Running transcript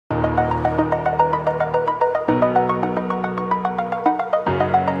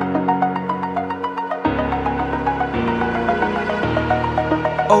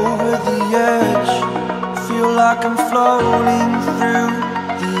like I'm floating through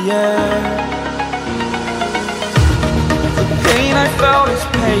the air. The pain I felt is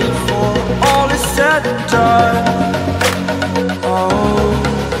paid for, all is said and done. Oh,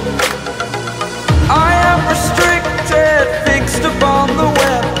 I am restricted, fixed upon the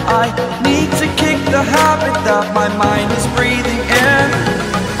web. I need to kick the habit that my mind is breathing in.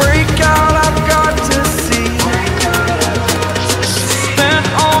 Break out, I've got to see. Spent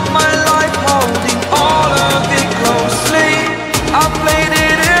all my life holding all of it closely. I played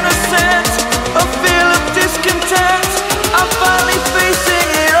it innocent, a feel of discontent. I'm finally facing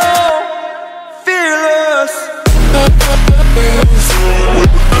it all, fearless.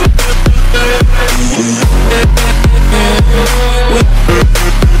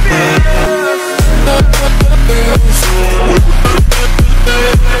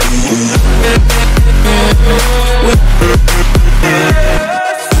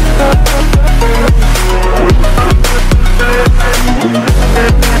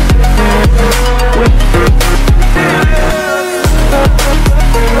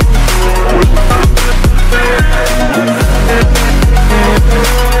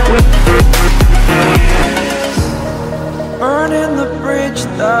 Burning the bridge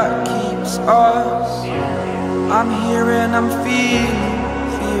that keeps us. I'm here and I'm feeling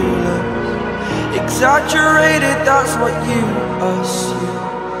fearless. Exaggerated, that's what you assume.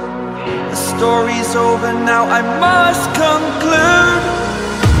 The story's over now, I must conclude.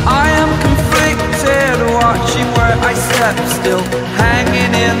 I am conflicted, watching where I step still,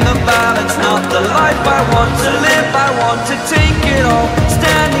 hanging in the balance. Not the life I want to live, I want to take it all.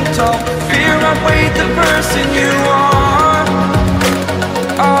 Standing tall, fear I weighed the person you are.